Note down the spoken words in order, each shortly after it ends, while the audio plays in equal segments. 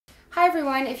Hi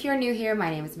everyone, if you're new here, my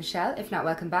name is Michelle. If not,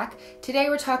 welcome back. Today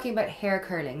we're talking about hair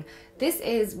curling. This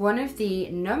is one of the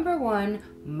 #1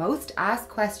 most asked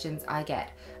questions I get,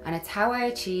 and it's how I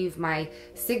achieve my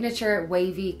signature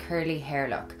wavy curly hair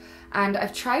look. And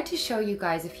I've tried to show you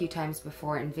guys a few times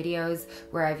before in videos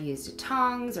where I've used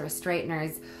tongs or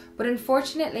straighteners, but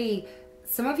unfortunately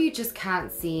some of you just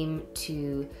can't seem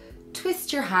to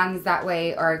twist your hands that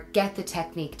way or get the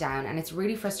technique down, and it's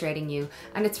really frustrating you,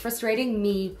 and it's frustrating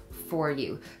me for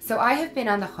you. So I have been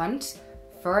on the hunt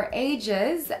for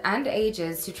ages and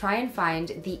ages to try and find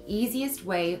the easiest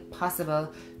way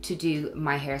possible to do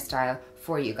my hairstyle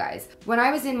for you guys. When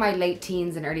I was in my late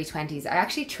teens and early 20s, I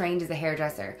actually trained as a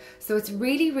hairdresser. So it's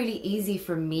really easy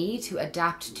for me to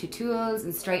adapt to tools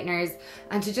and straighteners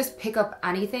and to just pick up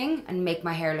anything and make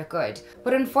my hair look good.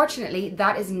 But unfortunately,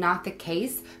 that is not the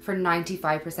case for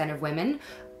 95% of women.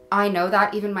 I know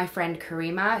that. Even my friend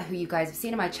Karima, who you guys have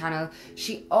seen on my channel,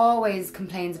 she always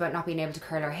complains about not being able to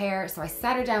curl her hair. So I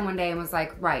sat her down one day and was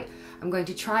like, right, I'm going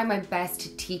to try my best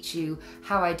to teach you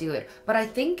how I do it. But I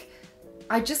think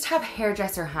I just have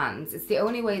hairdresser hands. It's the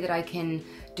only way that I can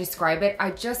describe it.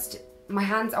 My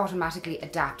hands automatically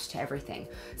adapt to everything.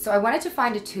 So I wanted to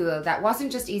find a tool that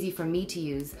wasn't just easy for me to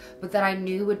use, but that I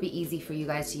knew would be easy for you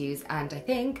guys to use. And I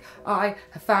think I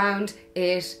have found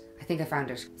it. I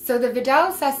found it. So the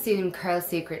Vidal Sassoon Curl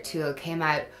Secret tool came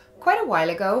out quite a while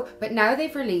ago, but now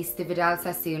they've released the Vidal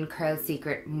Sassoon Curl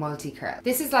Secret Multi-Curl.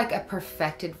 This is like a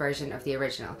perfected version of the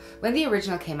original. When the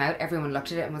original came out, everyone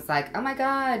looked at it and was like, oh my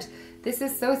god, this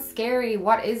is so scary,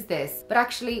 what is this? But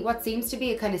actually, what seems to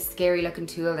be a kind of scary looking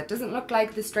tool that doesn't look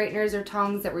like the straighteners or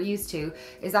tongs that we're used to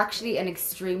is actually an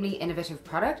extremely innovative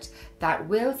product that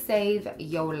will save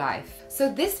your life.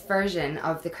 So this version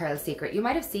of the Curl Secret, you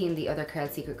might have seen the other Curl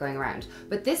Secret going around,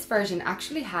 but this version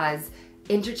actually has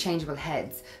interchangeable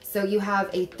heads. So you have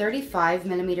a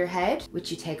 35mm head,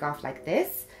 which you take off like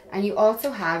this, and you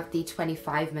also have the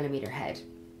 25mm head.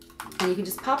 And you can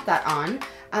just pop that on,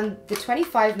 and the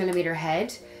 25mm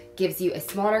head gives you a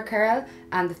smaller curl,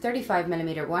 and the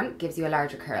 35mm one gives you a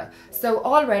larger curl. So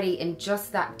already in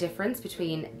just that difference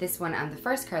between this one and the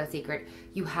first Curl Secret,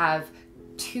 you have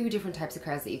two different types of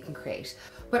curls that you can create.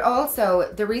 But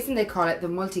also, the reason they call it the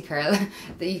multi-curl,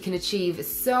 that you can achieve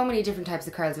so many different types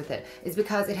of curls with it, is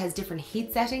because it has different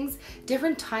heat settings,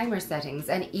 different timer settings,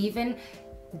 and even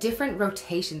different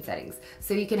rotation settings.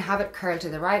 So you can have it curl to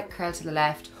the right, curl to the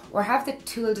left, or have the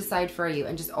tool decide for you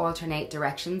and just alternate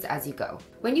directions as you go.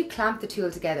 When you clamp the tool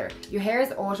together, your hair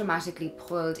is automatically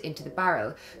pulled into the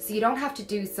barrel, so you don't have to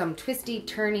do some twisty,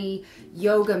 turny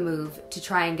yoga move to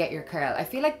try and get your curl. I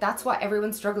feel like that's what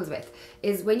everyone struggles with,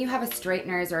 is when you have a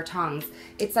straighteners or tongs,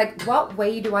 it's like, what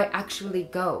way do I actually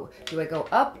go? Do I go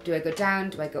up? Do I go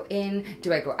down? Do I go in?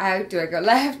 Do I go out? Do I go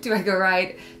left? Do I go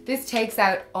right? This takes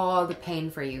out all the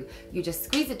pain for you. You just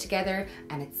squeeze it together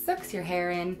and it sucks your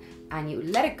hair in, and you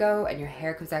let it go and your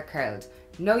hair comes out curled.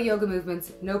 No yoga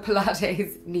movements, no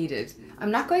Pilates needed.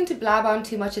 I'm not going to blab on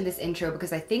too much in this intro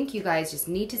because I think you guys just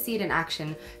need to see it in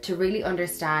action to really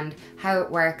understand how it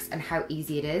works and how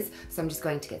easy it is. So I'm just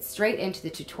going to get straight into the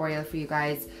tutorial for you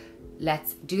guys.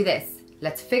 Let's do this.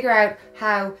 Let's figure out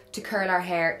how to curl our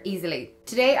hair easily.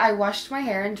 Today I washed my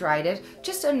hair and dried it,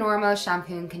 just a normal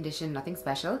shampoo and condition, nothing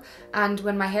special. And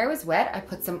when my hair was wet, I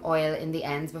put some oil in the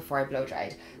ends before I blow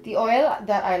dried. The oil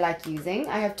that I like using,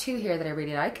 I have two here that I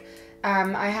really like.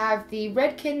 I have the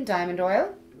Redken Diamond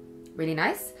Oil, really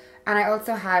nice. And I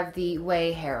also have the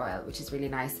Way hair oil, which is really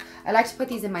nice. I like to put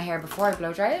these in my hair before I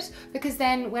blow dry it, because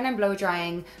then when I'm blow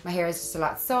drying, my hair is just a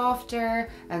lot softer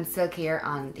and silkier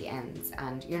on the ends,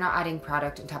 and you're not adding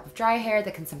product on top of dry hair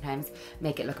that can sometimes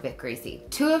make it look a bit greasy.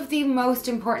 Two of the most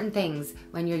important things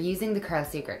when you're using the Curl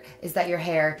Secret is that your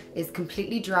hair is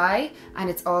completely dry and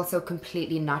it's also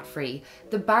completely knot free.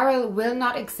 The barrel will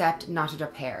not accept knotted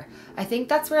up hair. I think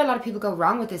that's where a lot of people go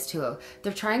wrong with this tool.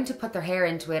 They're trying to put their hair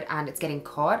into it and it's getting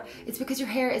caught. It's because your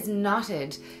hair is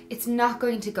knotted. It's not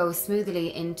going to go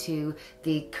smoothly into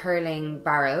the curling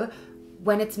barrel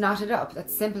when it's knotted up.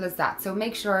 That's simple as that. So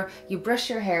make sure you brush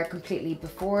your hair completely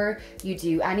before you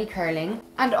do any curling.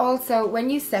 And also when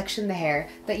you section the hair,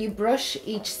 that you brush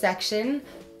each section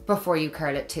before you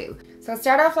curl it too. So I'll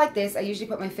start off like this. I usually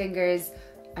put my fingers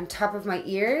on top of my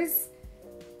ears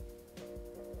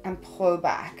and pull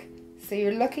back. So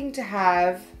you're looking to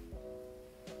have,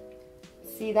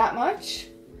 see that much?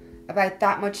 About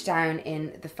that much down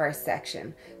in the first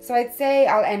section. So I'd say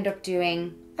I'll end up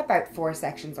doing about 4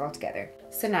 sections altogether.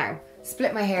 So now,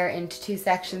 split my hair into 2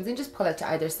 sections and just pull it to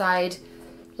either side.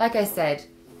 Like I said,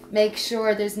 make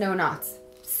sure there's no knots.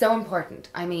 So important.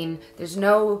 I mean, there's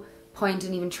no point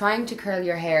in even trying to curl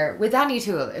your hair with any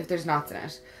tool if there's knots in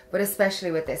it, but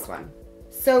especially with this one.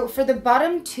 So for the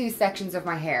bottom 2 sections of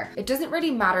my hair, it doesn't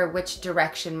really matter which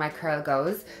direction my curl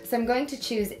goes, so I'm going to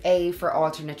choose A for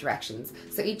alternate directions.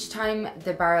 So each time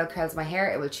the barrel curls my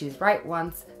hair, it will choose right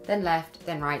once, then left,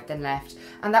 then right, then left,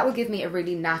 and that will give me a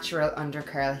really natural under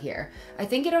curl here. I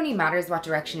think it only matters what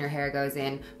direction your hair goes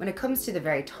in when it comes to the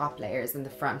very top layers and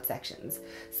the front sections.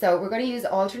 So we're going to use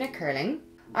alternate curling.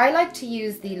 I like to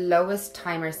use the lowest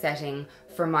timer setting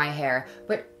for my hair,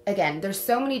 but again, there's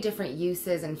so many different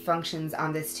uses and functions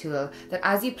on this tool that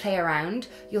as you play around,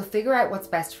 you'll figure out what's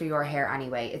best for your hair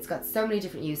anyway. It's got so many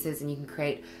different uses and you can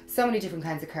create so many different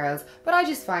kinds of curls, but I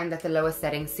just find that the lowest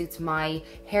setting suits my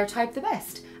hair type the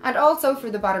best. And also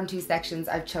for the bottom 2 sections,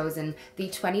 I've chosen the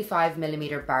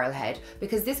 25mm barrel head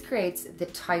because this creates the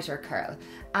tighter curl.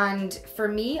 And for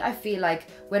me, I feel like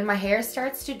when my hair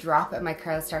starts to drop and my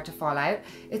curls start to fall out,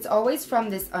 it's always from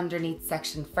this underneath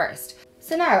section first.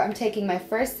 So now I'm taking my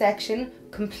first section,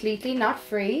 completely knot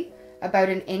free, about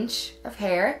 1 inch of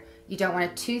hair. You don't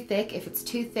want it too thick. If it's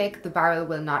too thick, the barrel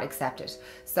will not accept it.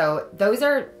 So those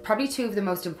are probably 2 of the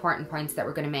most important points that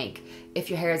we're going to make. If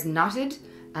your hair is knotted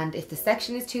and if the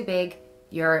section is too big,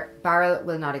 your barrel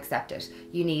will not accept it.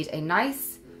 You need a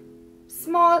nice,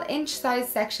 small inch-sized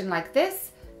section like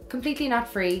this, completely knot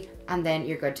free, and then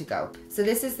you're good to go. So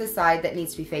this is the side that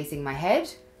needs to be facing my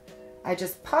head. I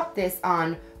just pop this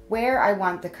on where I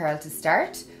want the curl to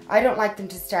start. I don't like them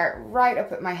to start right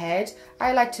up at my head.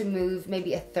 I like to move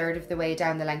maybe 1/3 of the way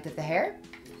down the length of the hair.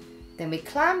 Then we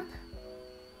clamp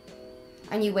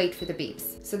and you wait for the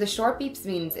beeps. So the short beeps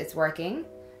means it's working,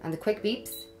 and the quick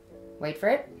beeps, wait for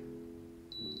it,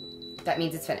 that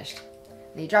means it's finished.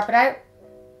 Then you drop it out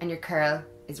and your curl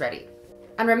is ready.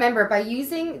 And remember, by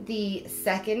using the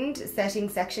second setting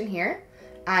section here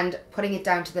and putting it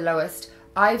down to the lowest,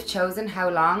 I've chosen how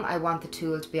long I want the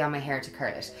tool to be on my hair to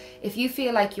curl it. If you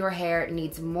feel like your hair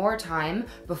needs more time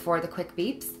before the quick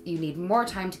beeps, you need more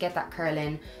time to get that curl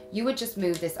in, you would just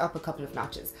move this up a couple of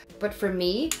notches. But for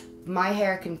me, my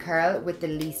hair can curl with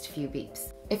the least few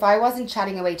beeps. If I wasn't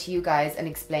chatting away to you guys and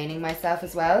explaining myself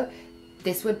as well,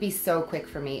 this would be so quick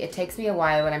for me. It takes me a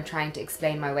while when I'm trying to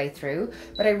explain my way through,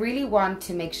 but I really want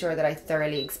to make sure that I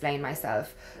thoroughly explain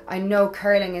myself. I know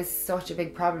curling is such a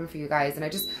big problem for you guys, and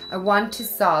I want to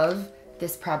solve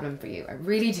this problem for you. I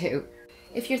really do.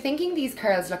 If you're thinking these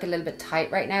curls look a little bit tight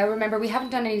right now, remember we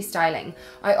haven't done any styling.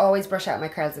 I always brush out my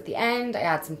curls at the end, I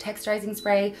add some texturizing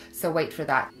spray, so wait for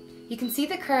that. You can see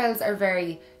the curls are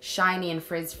very shiny and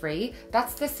frizz-free.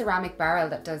 That's the ceramic barrel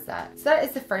that does that. So that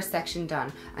is the first section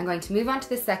done. I'm going to move on to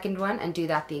the second one and do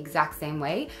that the exact same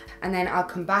way. And then I'll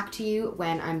come back to you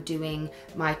when I'm doing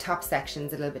my top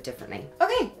sections a little bit differently.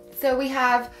 Okay, so we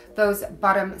have those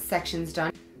bottom sections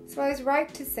done. So I was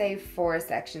right to say 4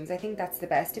 sections. I think that's the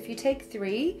best. If you take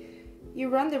 3, you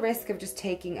run the risk of just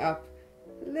taking up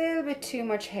a little bit too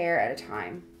much hair at a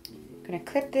time. I'm gonna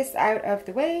clip this out of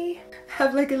the way.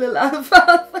 Have like a little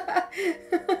alfalfa.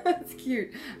 That's cute.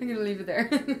 I'm gonna leave it there.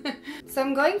 So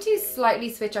I'm going to slightly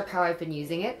switch up how I've been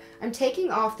using it. I'm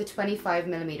taking off the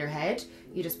 25mm head.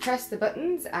 You just press the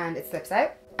buttons and it slips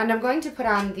out. And I'm going to put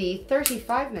on the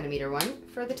 35mm one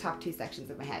for the top 2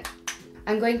 sections of my head.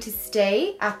 I'm going to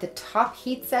stay at the top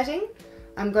heat setting.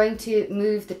 I'm going to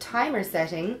move the timer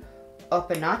setting up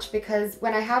a notch because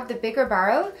when I have the bigger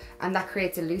barrel and that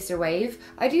creates a looser wave,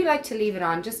 I do like to leave it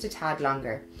on just a tad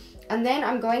longer. And then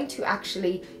I'm going to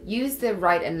actually use the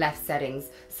right and left settings.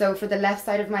 So for the left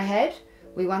side of my head,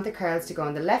 we want the curls to go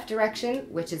in the left direction,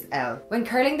 which is L. When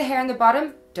curling the hair in the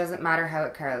bottom, doesn't matter how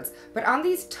it curls. But on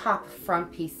these top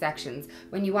front piece sections,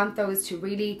 when you want those to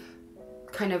really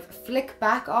kind of flick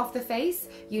back off the face,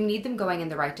 you need them going in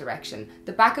the right direction.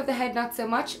 The back of the head not so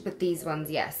much, but these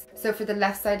ones yes. So for the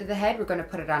left side of the head, we're going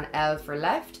to put it on L for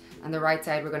left, and the right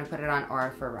side we're going to put it on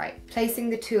R for right. Placing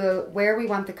the tool where we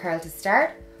want the curl to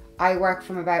start, I work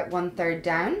from about 1/3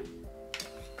 down,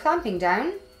 clamping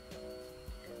down.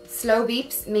 Slow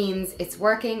beeps means it's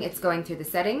working, it's going through the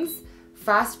settings.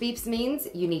 Fast beeps means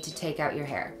you need to take out your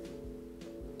hair.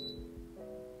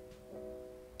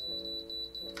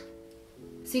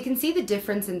 So you can see the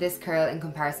difference in this curl in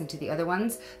comparison to the other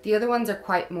ones. The other ones are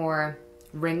quite more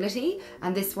ringlety,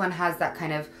 and this one has that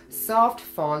kind of soft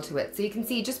fall to it. So you can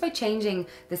see just by changing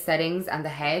the settings and the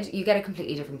head, you get a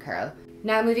completely different curl.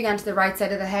 Now moving on to the right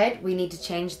side of the head, we need to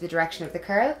change the direction of the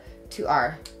curl to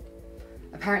R.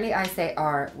 Apparently I say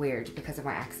R weird because of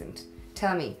my accent.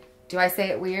 Tell me, do I say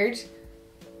it weird?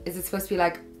 Is it supposed to be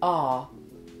like aw?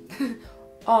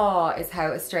 Aw is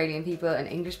how Australian people and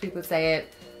English people say it.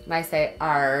 And I say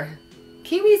R.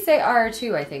 Kiwis say R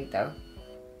too, I think, though.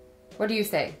 What do you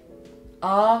say?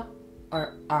 Ah?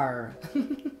 or R.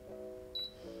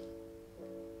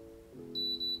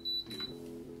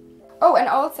 Oh, and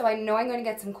also I know I'm going to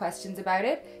get some questions about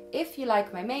it. If you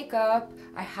like my makeup,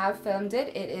 I have filmed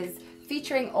it. It is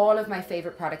featuring all of my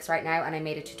favorite products right now, and I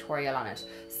made a tutorial on it.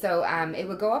 So it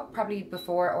will go up probably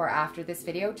before or after this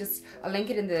video. Just I'll link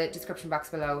it in the description box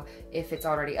below if it's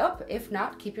already up. If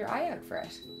not, keep your eye out for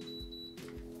it.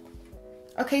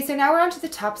 Okay, so now we're on to the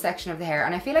top section of the hair,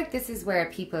 and I feel like this is where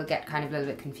people get kind of a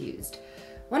little bit confused.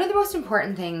 One of the most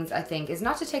important things, I think, is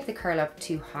not to take the curl up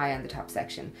too high on the top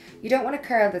section. You don't want a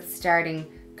curl that's starting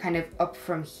kind of up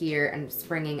from here and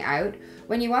springing out.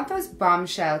 When you want those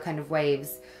bombshell kind of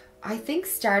waves, I think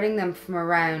starting them from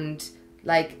around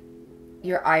like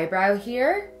your eyebrow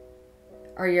here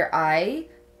or your eye,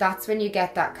 that's when you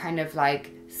get that kind of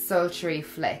like sultry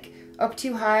flick. Up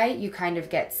too high, you kind of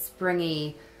get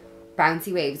springy,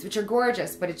 bouncy waves, which are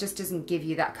gorgeous, but it just doesn't give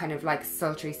you that kind of like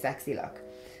sultry, sexy look.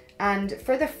 And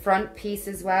for the front piece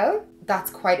as well, that's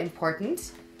quite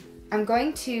important. I'm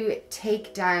going to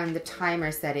take down the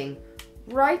timer setting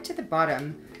right to the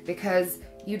bottom because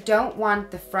you don't want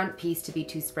the front piece to be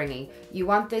too springy. You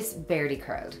want this barely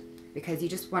curled because you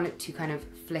just want it to kind of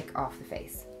flick off the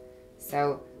face.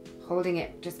 So holding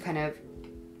it just kind of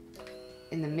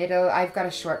in the middle. I've got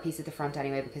a short piece at the front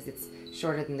anyway because it's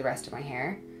shorter than the rest of my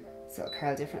hair, so it'll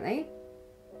curl differently.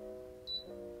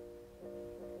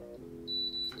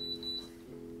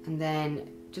 And then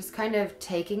just kind of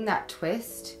taking that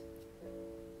twist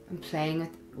and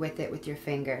playing with it with your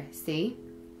finger. See?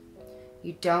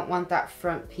 You don't want that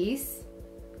front piece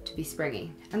to be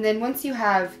springy. And then once you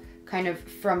have kind of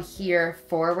from here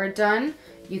forward done,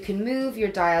 you can move your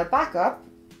dial back up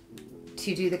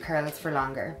to do the curls for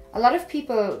longer. A lot of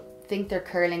people think their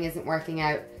curling isn't working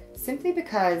out simply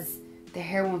because the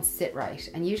hair won't sit right,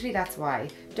 and usually that's why.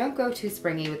 Don't go too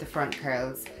springy with the front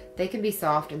curls. They can be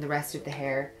soft and the rest of the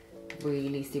hair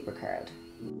really super curled.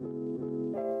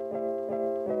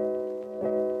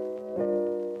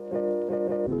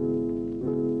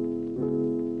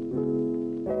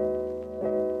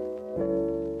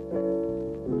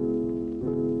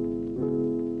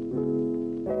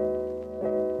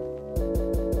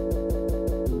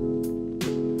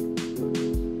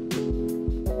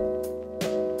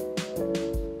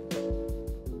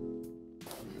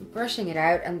 Brushing it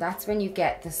out, and that's when you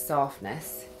get the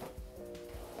softness.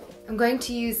 I'm going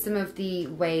to use some of the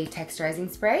Way texturizing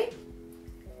spray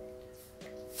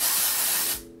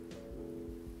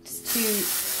just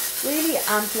to really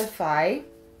amplify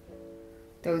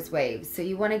those waves. So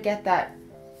you want to get that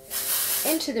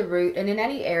into the root and in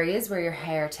any areas where your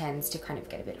hair tends to kind of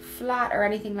get a bit flat or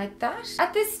anything like that.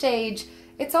 At this stage,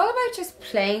 it's all about just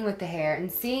playing with the hair and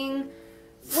seeing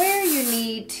where you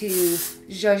need to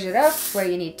zhuzh it up, where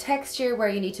you need texture, where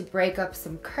you need to break up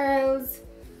some curls.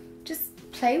 Just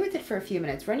play with it for a few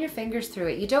minutes, run your fingers through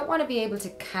it. You don't want to be able to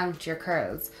count your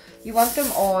curls. You want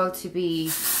them all to be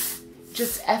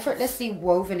just effortlessly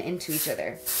woven into each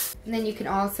other. And then you can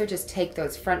also just take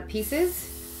those front pieces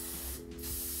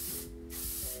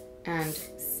and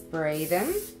spray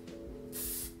them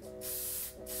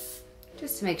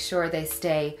just to make sure they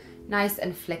stay nice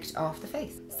and flicked off the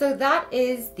face. So that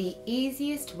is the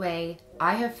easiest way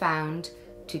I have found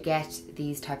to get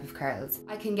these type of curls.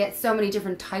 I can get so many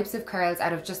different types of curls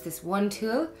out of just this one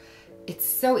tool. It's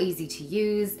so easy to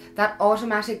use. That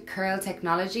automatic curl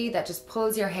technology that just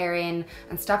pulls your hair in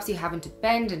and stops you having to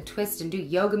bend and twist and do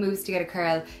yoga moves to get a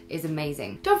curl is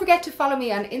amazing. Don't forget to follow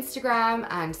me on Instagram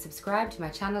and subscribe to my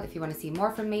channel if you want to see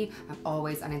more from me. I'm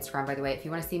always on Instagram, by the way. If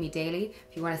you want to see me daily,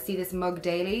 if you want to see this mug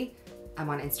daily, I'm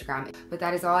on Instagram. But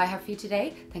that is all I have for you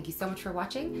today. Thank you so much for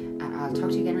watching, and I'll talk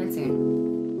to you again real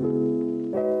soon.